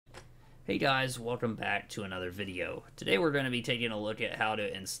Hey guys, welcome back to another video. Today we're going to be taking a look at how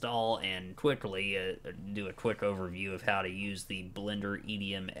to install and quickly do a quick overview of how to use the Blender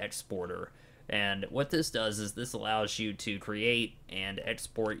EDM exporter. And what this does is this allows you to create and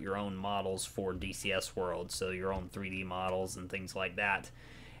export your own models for DCS World, so your own 3D models and things like that.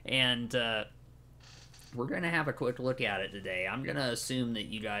 And we're going to have a quick look at it today. I'm going to assume that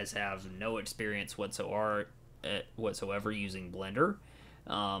you guys have no experience whatsoever using Blender.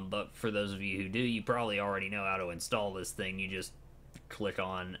 But for those of you who do, you probably already know how to install this thing. You just click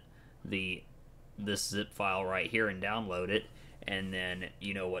on this zip file right here and download it, and then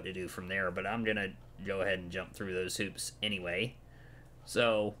you know what to do from there. But I'm gonna go ahead and jump through those hoops anyway.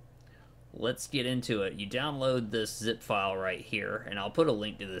 So let's get into it. You download this zip file right here, and I'll put a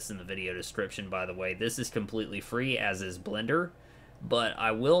link to this in the video description, by the way. This is completely free, as is Blender, but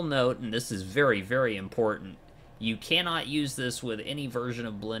I will note, and this is very, very important, you cannot use this with any version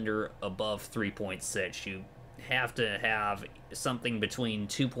of Blender above 3.6. You have to have something between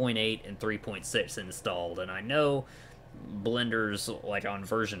 2.8 and 3.6 installed. And I know Blender's like on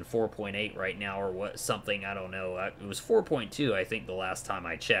version 4.8 right now, or what, something, I don't know. It was 4.2, I think, the last time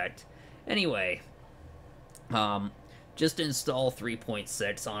I checked. Anyway, just install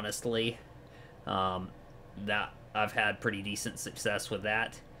 3.6, honestly. That I've had pretty decent success with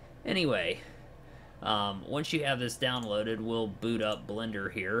that. Anyway, once you have this downloaded, we'll boot up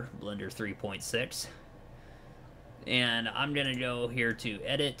Blender here, Blender 3.6. And I'm going to go here to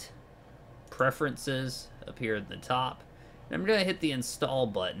Edit, Preferences, up here at the top. And I'm going to hit the Install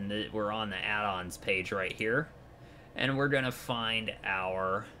button. We're on the add-ons page right here. And we're going to find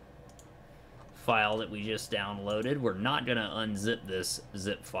our file that we just downloaded. We're not going to unzip this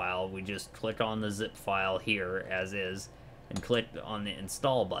zip file. We just click on the zip file here, as is, and click on the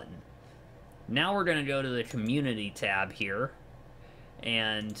Install button. Now we're going to go to the Community tab here,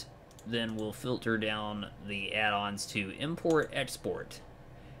 and then we'll filter down the add-ons to Import Export.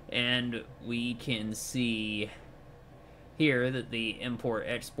 And we can see here that the Import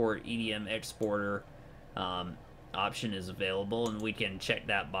Export EDM Exporter option is available, and we can check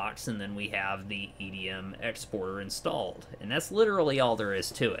that box, and then we have the EDM Exporter installed. And that's literally all there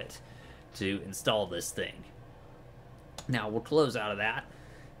is to it, to install this thing. Now we'll close out of that.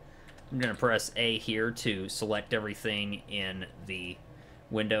 I'm going to press A here to select everything in the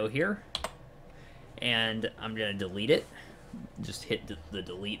window here. And I'm going to delete it. Just hit the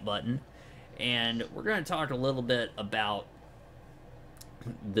delete button. And we're going to talk a little bit about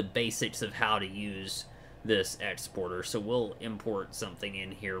the basics of how to use this exporter. So we'll import something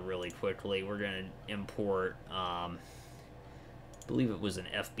in here really quickly. We're going to import, I believe it was an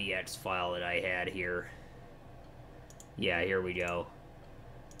FBX file that I had here. Yeah, here we go.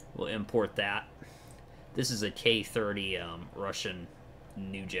 We'll import that. This is a K-30 Russian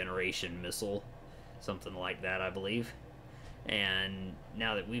new generation missile, something like that, I believe. And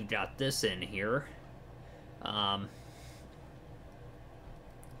now that we've got this in here,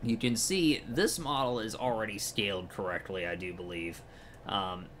 you can see this model is already scaled correctly, I do believe.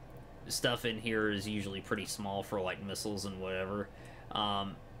 Stuff in here is usually pretty small for like missiles and whatever,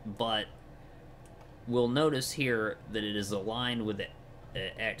 but we'll notice here that it is aligned with the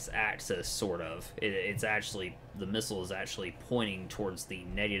x-axis, sort of. It's actually, the missile is actually pointing towards the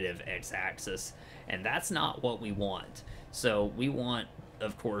negative x-axis, and that's not what we want. So we want,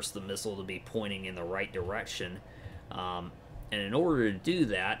 of course, the missile to be pointing in the right direction, and in order to do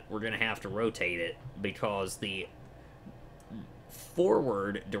that, we're going to have to rotate it, because the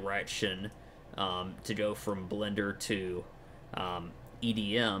forward direction to go from Blender to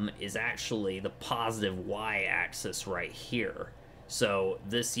EDM is actually the positive y-axis right here. So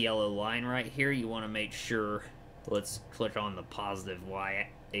this yellow line right here, you want to make sure, let's click on the positive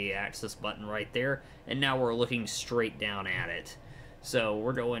y-axis button right there, and now we're looking straight down at it. So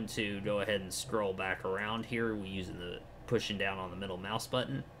we're going to go ahead and scroll back around here. We're using the pushing down on the middle mouse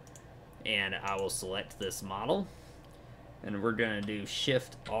button, and I will select this model, and we're going to do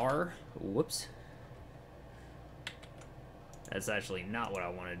Shift R. Whoops. That's actually not what I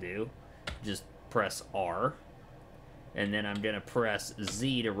want to do. Just press R. And then I'm going to press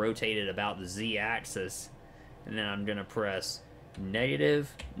Z to rotate it about the Z axis. And then I'm going to press -90.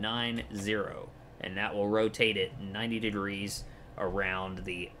 And that will rotate it 90 degrees around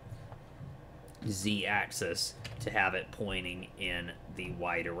the Z axis to have it pointing in the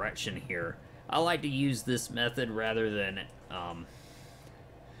Y direction here. I like to use this method rather than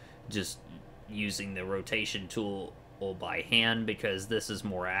just using the rotation tool by hand, because this is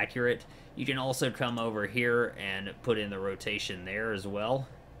more accurate. You can also come over here and put in the rotation there as well.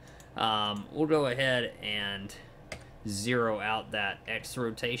 We'll go ahead and zero out that X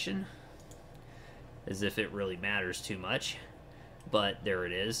rotation. as if it really matters too much. But there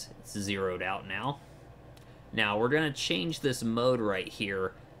it is. It's zeroed out now. Now we're going to change this mode right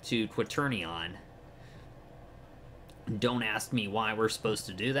here to Quaternion. Don't ask me why we're supposed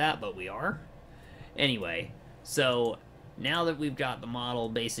to do that, but we are. Anyway, so now that we've got the model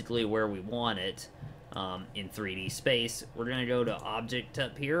basically where we want it in 3D space, we're going to go to Object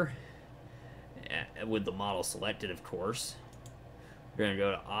up here, with the model selected, of course. We're going to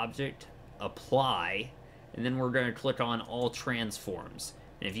go to Object, Apply, and then we're going to click on All Transforms.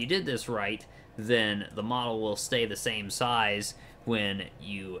 And if you did this right, then the model will stay the same size when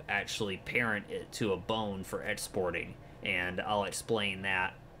you actually parent it to a bone for exporting. And I'll explain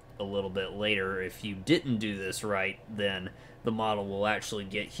that a little bit later. If you didn't do this right, then the model will actually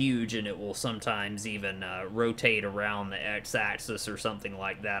get huge, and it will sometimes even rotate around the x-axis or something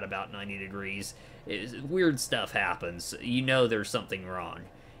like that about 90 degrees. Weird stuff happens. You know there's something wrong.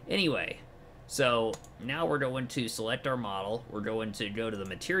 Anyway, so now we're going to select our model. We're going to go to the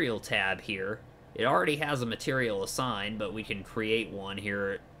Material tab here. It already has a material assigned, but we can create one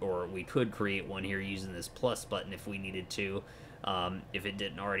here, or we could create one here using this plus button if we needed to, if it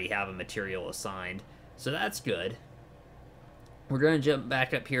didn't already have a material assigned. So that's good. We're going to jump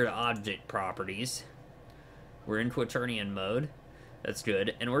back up here to Object Properties. We're in Quaternion mode. That's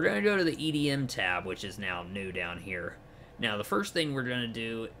good. And we're going to go to the EDM tab, which is now new down here. Now, the first thing we're going to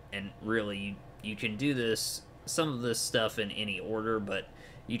do, and really, you can do this, some of this stuff in any order, but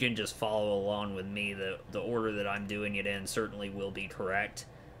you can just follow along with me. The order that I'm doing it in certainly will be correct.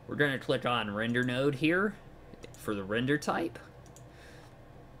 We're going to click on Render Node here for the render type.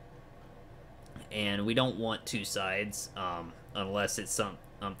 And we don't want two sides unless it's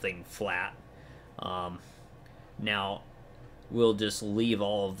something flat. Now, we'll just leave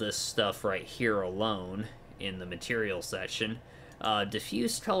all of this stuff right here alone in the material section.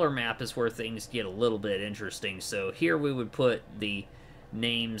 Diffuse color map is where things get a little bit interesting. So here we would put the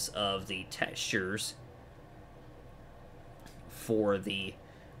names of the textures for the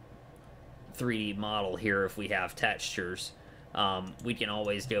 3D model here if we have textures. We can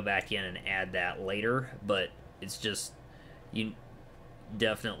always go back in and add that later, but it's just, you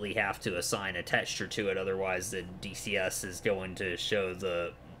definitely have to assign a texture to it, otherwise the DCS is going to show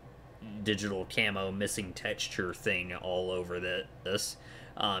the digital camo missing texture thing all over this.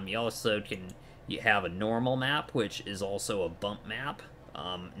 You also you have a normal map, which is also a bump map.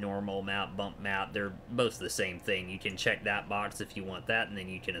 Normal map, bump map, they're both the same thing. You can check that box if you want that, and then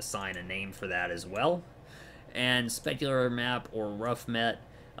you can assign a name for that as well. And specular map or rough met,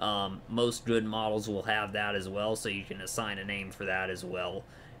 most good models will have that as well, so you can assign a name for that as well.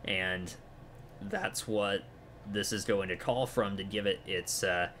 And that's what this is going to call from to give it its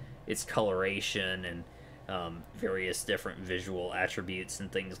coloration and various different visual attributes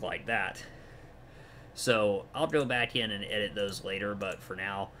and things like that. So I'll go back in and edit those later, but for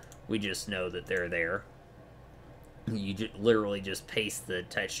now we just know that they're there. You literally just paste the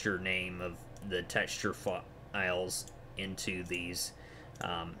texture name of the texture files into these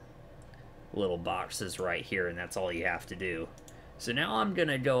little boxes right here, and that's all you have to do. So now I'm going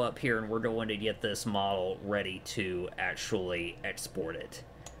to go up here and we're going to get this model ready to actually export it.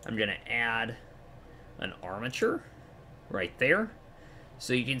 I'm going to add an armature right there.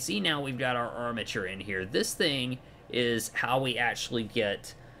 So you can see now we've got our armature in here. This thing is how we actually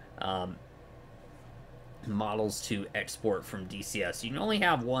get models to export from DCS. You can only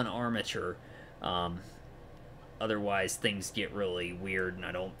have one armature, otherwise things get really weird, and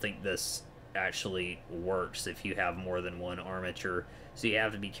I don't think this actually works if you have more than one armature, so you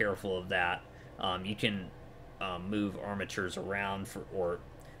have to be careful of that. You can move armatures around or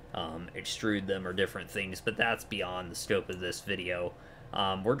extrude them or different things, but that's beyond the scope of this video.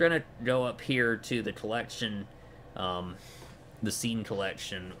 We're going to go up here to the collection, the scene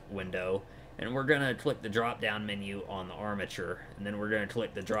collection window, and we're going to click the drop down menu on the armature, and then we're going to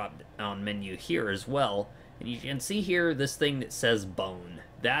click the drop down menu here as well. And you can see here this thing that says bone.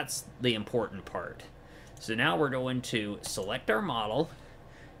 That's the important part. So now we're going to select our model,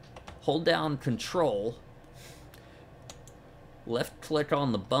 hold down Control, left click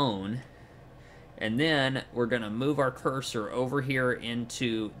on the bone, and then we're going to move our cursor over here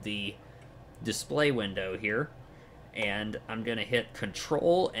into the display window here, and I'm going to hit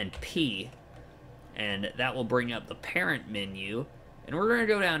Control and P, and that will bring up the parent menu, and we're going to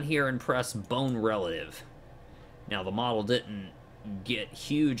go down here and press Bone Relative. Now the model didn't get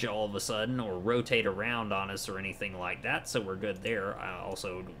huge all of a sudden or rotate around on us or anything like that, so we're good there. I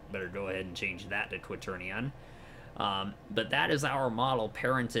also better go ahead and change that to Quaternion. But that is our model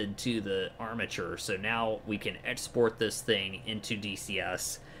parented to the armature, so now we can export this thing into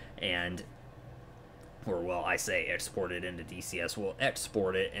DCS, and or well, I say export it into DCS, we'll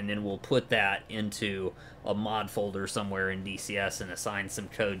export it, and then we'll put that into a mod folder somewhere in DCS and assign some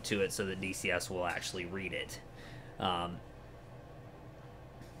code to it so that DCS will actually read it.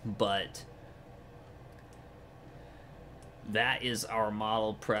 But that is our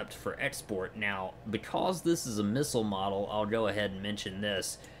model prepped for export. Now, because this is a missile model, I'll go ahead and mention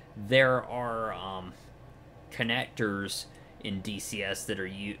this. There are connectors in DCS that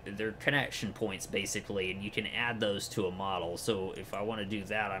are they're connection points basically, and you can add those to a model. So if I want to do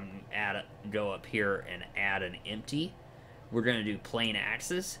that, I'm go up here and add an empty. We're going to do plane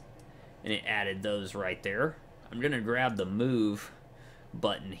axis, and it added those right there. I'm going to grab the move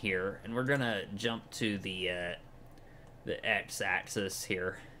button here, and we're going to jump to the x-axis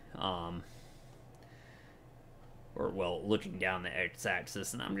here, or well, looking down the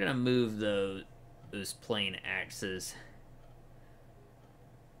x-axis, and I'm going to move those plane axes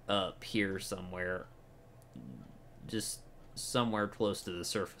up here somewhere, just somewhere close to the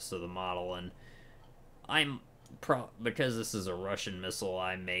surface of the model. And because this is a Russian missile,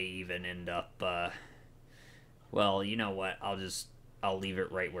 I may even end up well, you know what, I'll leave it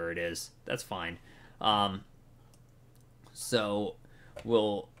right where it is. That's fine. So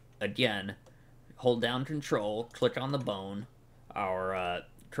we'll again hold down control, click on the bone, our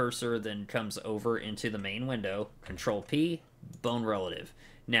cursor then comes over into the main window, control P, bone relative.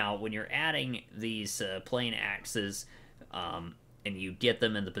 Now, when you're adding these plane axes and you get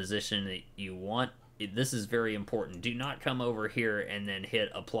them in the position that you want, this is very important. Do not come over here and then hit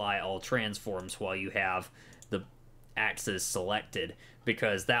apply all transforms while you have the axis selected,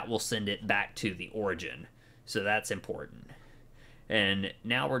 because that will send it back to the origin. So that's important. And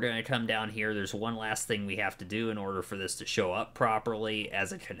now we're going to come down here. There's one last thing we have to do in order for this to show up properly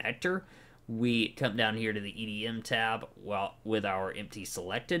as a connector. We come down here to the EDM tab with our empty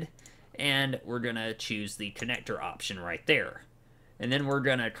selected, and we're going to choose the connector option right there. And then we're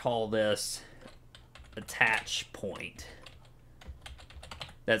going to call this attach point.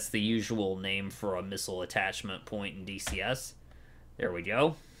 That's the usual name for a missile attachment point in DCS. There we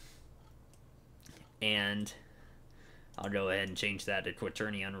go. And I'll go ahead and change that to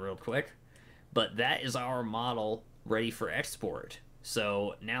Quadrant real quick. But that is our model ready for export.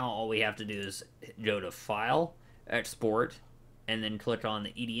 So now all we have to do is go to File, Export, and then click on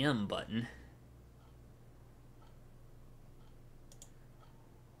the EDM button.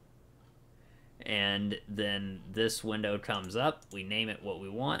 And then this window comes up, we name it what we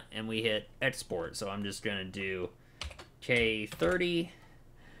want, and we hit export. So I'm just going to do K30,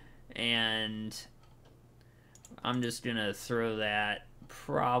 and I'm just going to throw that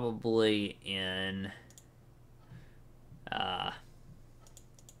probably in,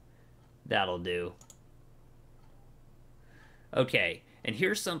 that'll do. Okay, and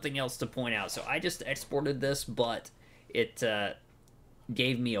here's something else to point out. So I just exported this, but it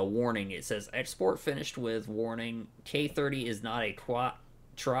gave me a warning. It says export finished with warning, K30 is not a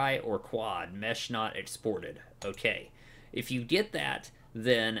tri or quad, mesh not exported. Okay, if you get that,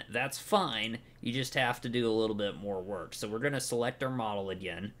 then that's fine. You just have to do a little bit more work. So we're going to select our model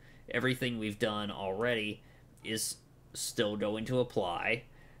again. Everything we've done already is still going to apply,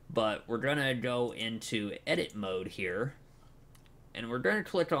 but we're going to go into edit mode here, and we're going to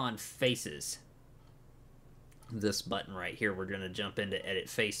click on faces. This button right here, we're going to jump into edit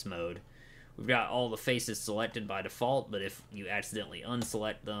face mode. We've got all the faces selected by default, but if you accidentally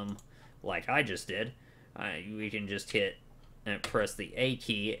unselect them like I just did, we can just hit and press the A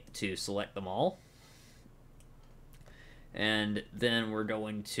key to select them all. And then we're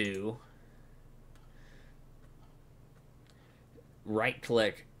going to right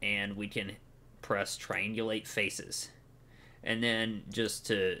click and we can press triangulate faces. And then just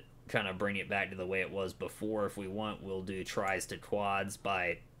to kind of bring it back to the way it was before, if we want, we'll do tries to quads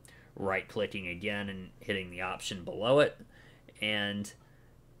by right clicking again and hitting the option below it, and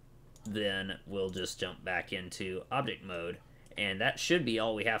then we'll just jump back into object mode, and that should be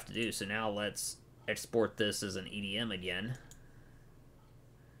all we have to do. So now let's export this as an EDM again.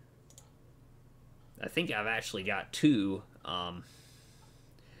 I think I've actually got two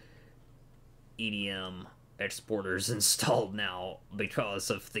EDM exporters installed now because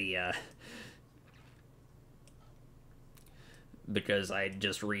of the because I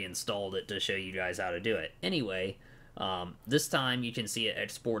just reinstalled it to show you guys how to do it. Anyway, this time you can see it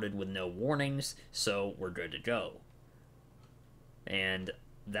exported with no warnings, so we're good to go. And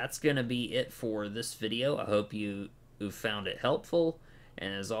that's gonna be it for this video. I hope you found it helpful,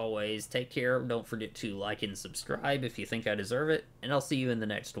 and as always, take care. Don't forget to like and subscribe if you think I deserve it, and I'll see you in the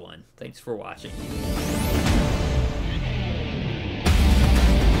next one. Thanks for watching.